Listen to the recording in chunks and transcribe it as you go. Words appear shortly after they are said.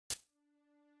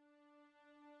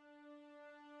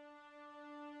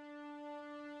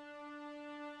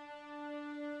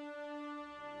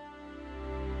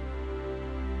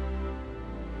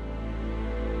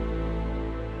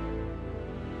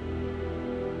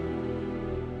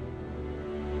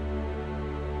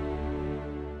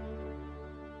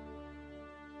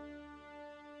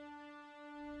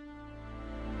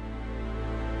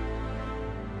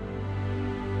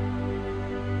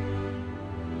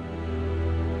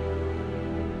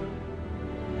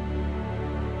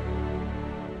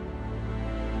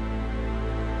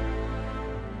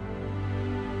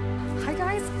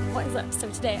what's up? So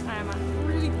today I am at a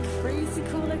really crazy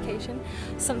cool location,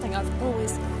 something I've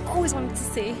always wanted to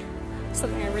see,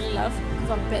 something I really love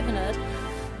because I'm a bit of a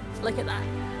nerd. Look at that.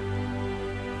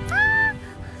 Ah!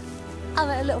 I'm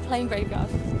at a little plane graveyard.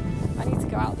 I need to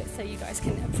go out a bit so you guys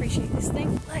can appreciate this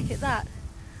thing. Look at that.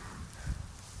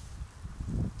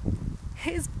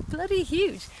 It's bloody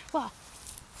huge. Well,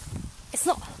 it's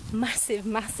not massive,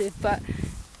 but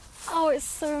oh, it's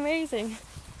so amazing.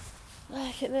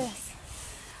 Look at this.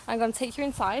 I'm going to take you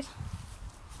inside.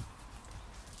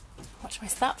 Watch my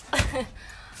step.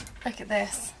 Look at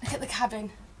this. Look at the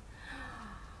cabin.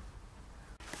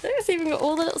 Look, it's even got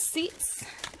all the little seats.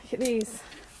 Look at these.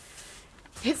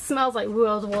 It smells like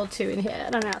World War II in here.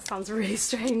 I don't know, that sounds really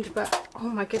strange, but oh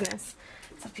my goodness.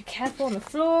 So be careful on the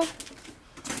floor.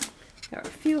 There are a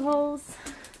few holes.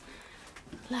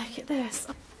 Look at this.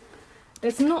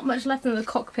 There's not much left in the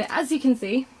cockpit, as you can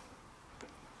see.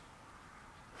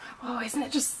 Oh, isn't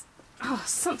it just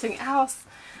something else?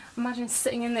 Imagine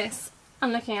sitting in this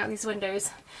and looking out these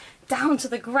windows down to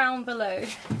the ground below.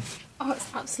 Oh, it's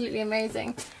absolutely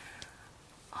amazing.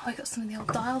 Oh, I got some of the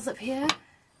old dials up here.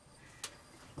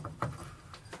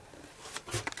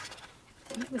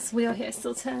 Look, this wheel here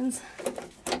still turns.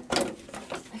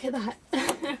 Look at that.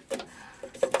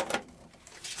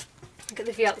 Look at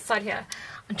the view outside here.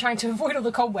 I'm trying to avoid all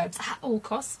the cobwebs at all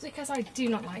costs because I do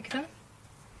not like them.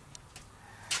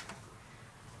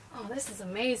 Oh, this is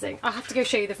amazing. I'll have to go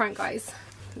show you the front, guys.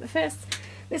 But first,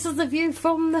 this is the view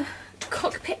from the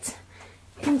cockpit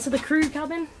into the crew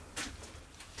cabin.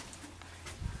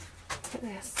 Look at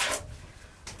this.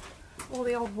 All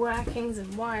the old workings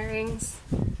and wirings.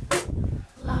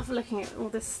 Love looking at all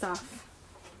this stuff.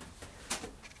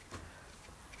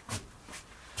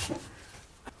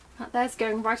 That there's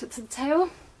going right up to the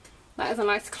tail. That is a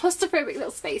nice claustrophobic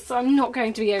little space, so I'm not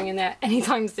going to be going in there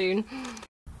anytime soon.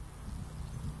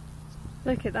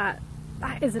 Look at that.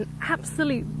 That is an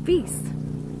absolute beast.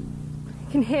 You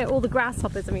can hear all the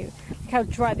grasshoppers. I mean, look how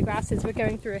dry the grass is. We're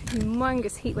going through a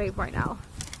humongous heat wave right now.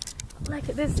 Look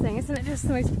at this thing. Isn't it just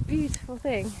the most beautiful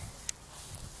thing?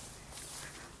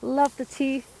 Love the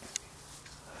teeth.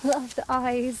 Love the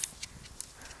eyes.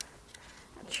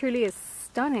 That truly is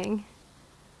stunning.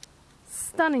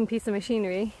 Stunning piece of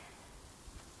machinery.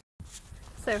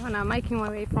 So I'm now making my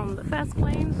way from the first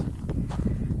plane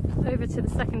over to the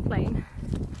second plane.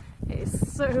 It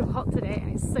is so hot today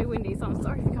and it's so windy, so I'm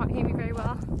sorry if you can't hear me very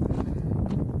well.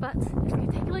 But if you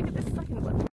take a look at this second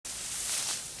one.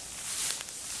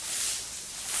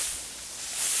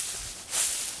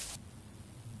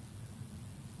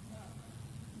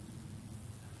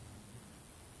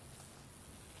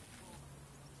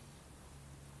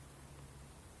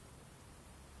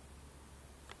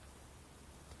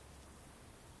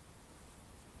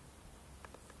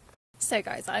 So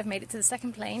guys, I've made it to the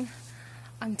second plane.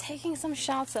 I'm taking some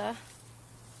shelter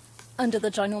under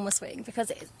the ginormous wing because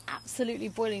it is absolutely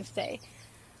boiling today.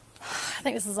 I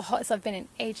think this is the hottest I've been in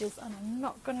ages, and I'm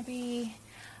not going to be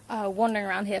wandering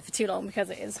around here for too long because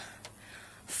it is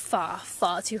far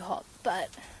too hot. But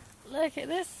look at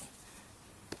this.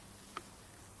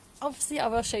 Obviously I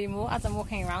will show you more as I'm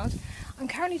walking around. I'm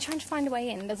currently trying to find a way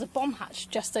in. There's a bomb hatch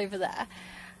just over there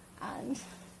and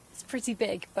it's pretty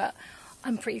big, but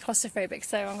I'm pretty claustrophobic,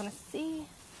 so I'm going to see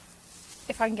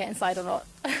if I can get inside or not.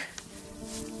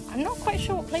 I'm not quite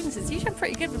sure what plane this is. Usually I'm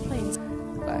pretty good with planes,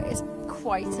 but it's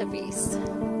quite a beast. So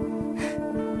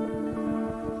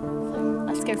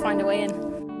let's go find a way in.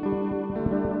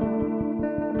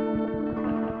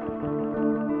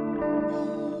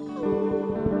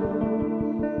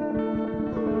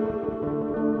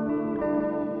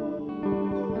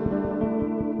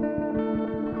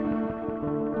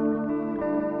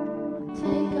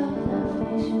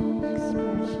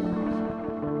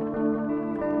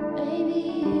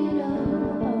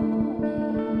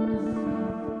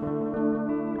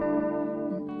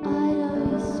 I know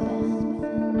you spent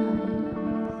the night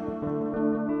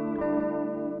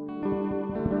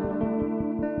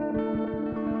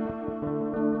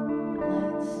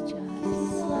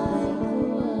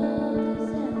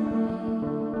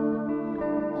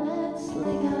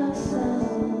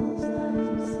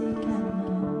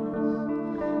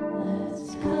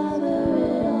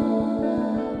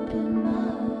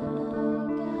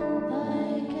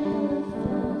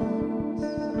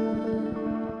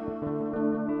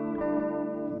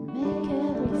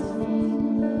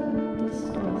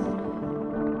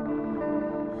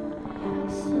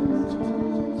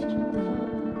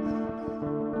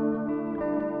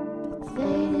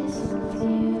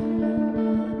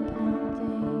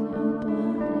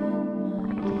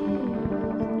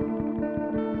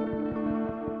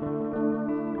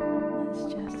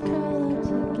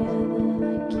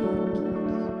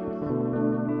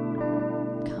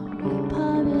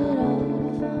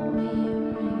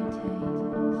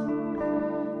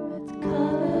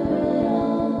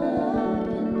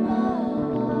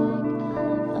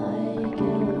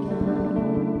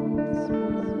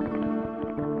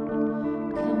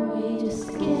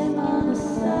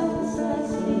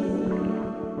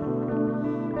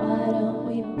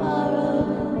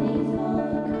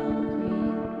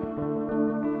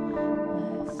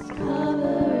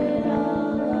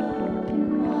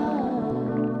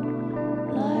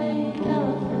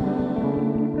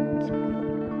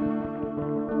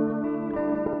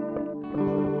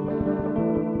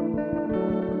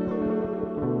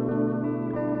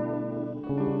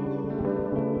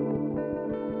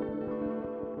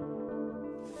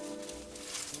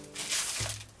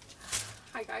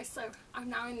guys, so I'm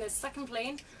now in the second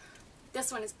plane.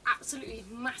 This one is absolutely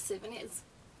massive and it is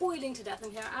boiling to death in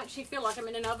here. I actually feel like I'm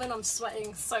in an oven. I'm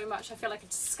sweating so much. I feel like a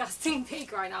disgusting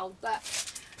pig right now, but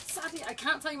sadly I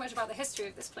can't tell you much about the history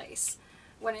of this place.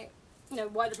 When it, you know,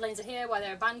 why the planes are here, why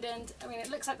they're abandoned. I mean,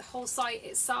 it looks like the whole site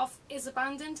itself is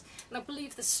abandoned, and I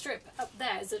believe the strip up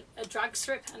there is a drag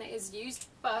strip and it is used,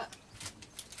 but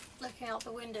looking out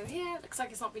the window here, it looks like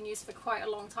it's not been used for quite a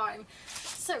long time.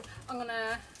 So I'm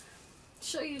gonna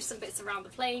show you some bits around the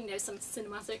plane, you know, some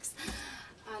cinematics,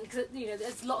 and because, you know,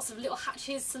 there's lots of little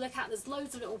hatches to look at, there's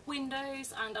loads of little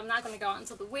windows, and I'm now going to go out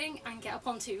into the wing and get up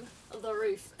onto the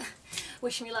roof.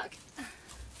 Wish me luck.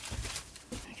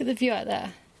 Look at the view out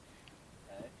there.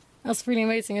 That's really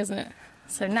amazing, isn't it?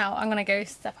 So now I'm going to go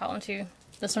step out onto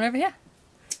this one over here.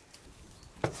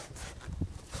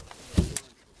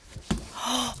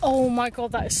 Oh my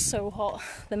god, that is so hot.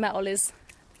 The metal is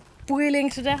boiling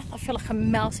to death. I feel like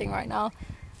I'm melting right now.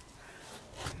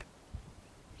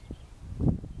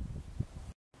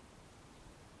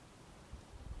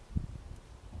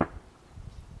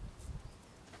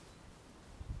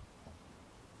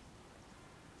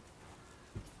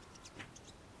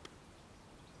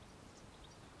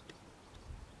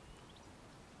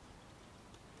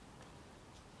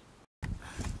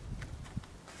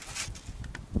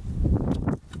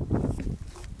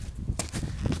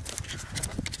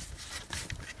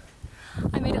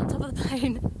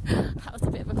 That was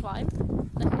a bit of a climb.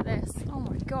 Look at this. Oh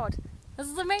my god. This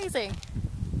is amazing.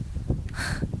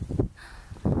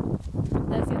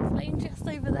 There's the other plane just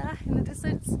over there in the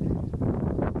distance.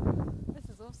 This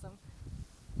is awesome.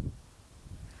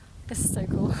 This is so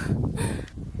cool.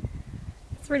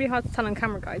 It's really hard to tell on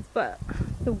camera, guys, but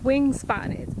the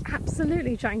wingspan is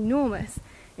absolutely ginormous.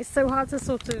 It's so hard to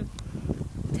sort of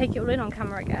take it all in on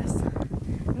camera, I guess.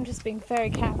 I'm just being very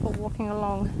careful walking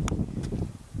along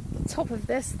top of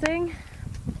this thing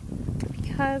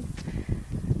because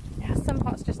yeah, some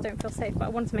parts just don't feel safe, but I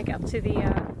wanted to make it up to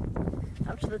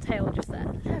the tail just there.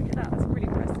 Look at that, that's really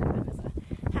impressive. There's a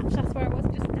hatch, that's where I was,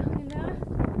 just down in there.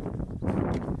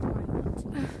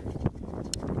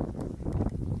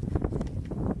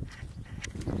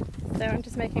 So I'm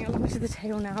just making it along to the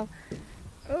tail now.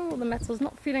 Oh, the metal's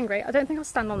not feeling great. I don't think I'll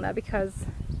stand on there because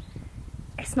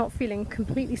it's not feeling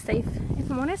completely safe, if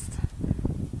I'm honest.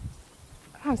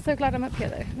 I'm so glad I'm up here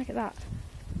though, look at that.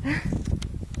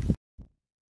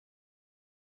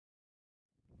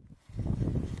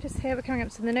 Just here we're coming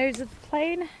up to the nose of the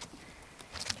plane.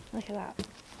 Look at that.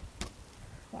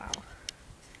 Wow.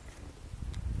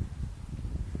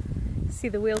 See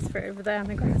the wheels for it over there on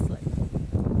the grass. Look.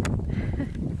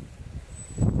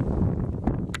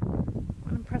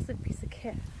 What an impressive piece of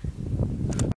kit.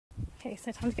 Okay,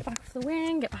 so time to get back off the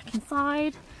wing, get back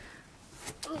inside.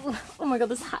 Oh my god,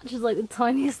 this hatch is like the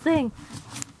tiniest thing.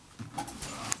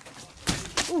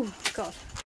 Oh god.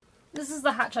 This is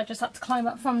the hatch I just had to climb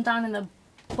up from down in the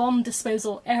bomb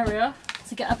disposal area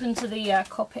to get up into the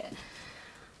cockpit.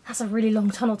 That's a really long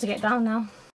tunnel to get down now.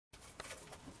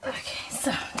 Okay,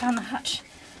 so down the hatch.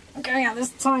 I'm going out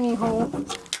this tiny hole.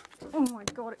 Oh my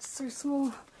god, it's so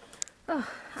small. Oh,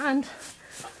 and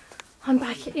I'm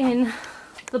back in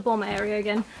the bomb area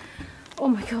again. Oh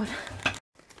my god.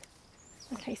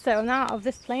 Okay, so I'm now out of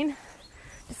this plane,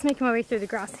 just making my way through the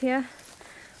grass here.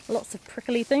 Lots of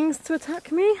prickly things to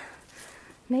attack me.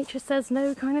 Nature says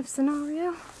no kind of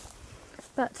scenario.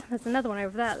 But there's another one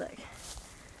over there, look.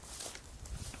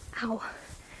 Ow.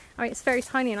 I mean, it's very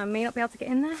tiny and I may not be able to get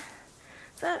in there,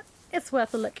 but it's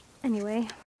worth a look anyway.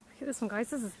 Look at this one, guys.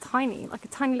 This is tiny, like a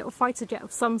tiny little fighter jet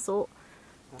of some sort.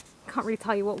 Can't really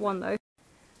tell you what one though.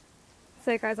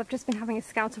 So guys, I've just been having a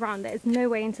scout around. There's no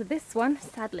way into this one,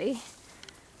 sadly.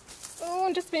 Oh,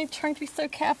 I'm just trying to be so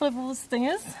careful of all this thing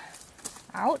is.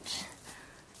 Ouch.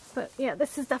 But yeah,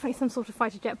 this is definitely some sort of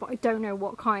fighter jet, but I don't know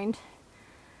what kind.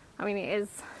 I mean, it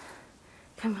is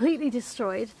completely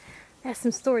destroyed. There's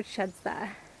some storage sheds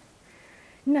there.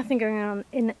 Nothing going on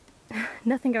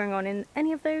in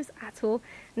any of those at all.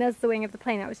 And there's the wing of the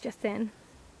plane I was just in.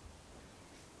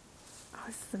 Oh,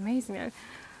 this is amazing though.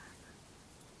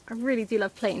 I really do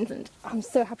love planes and I'm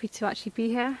so happy to actually be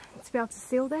here to be able to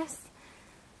see all this.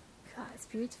 God, it's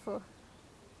beautiful.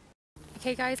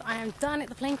 Okay guys, I am done at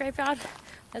the plane graveyard.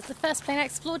 There's the first plane I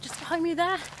explored just behind me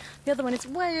there. The other one is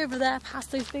way over there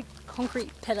past those big concrete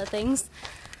pillar things.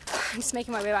 I'm just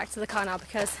making my way back to the car now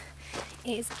because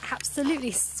it is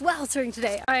absolutely sweltering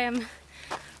today. I am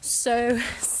so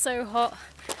hot.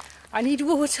 I need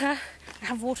water. I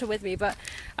have water with me but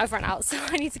I've run out, so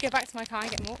I need to go back to my car and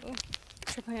get more. Ooh,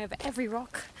 tripping over every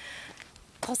rock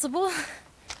possible.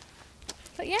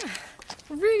 But yeah,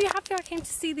 really happy I came to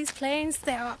see these planes.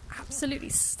 They are absolutely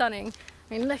stunning.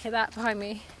 I mean, look at that behind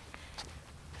me.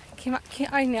 I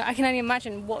can only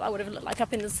imagine what that would have looked like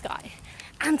up in the sky.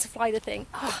 And to fly the thing.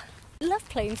 Oh, I love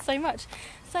planes so much.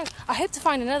 So I hope to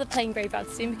find another plane graveyard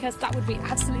soon, because that would be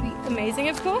absolutely amazing,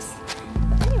 of course.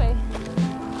 But anyway,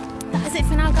 that is it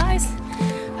for now, guys.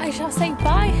 I shall say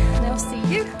bye, and I'll see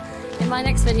you in my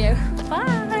next video.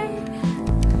 Bye!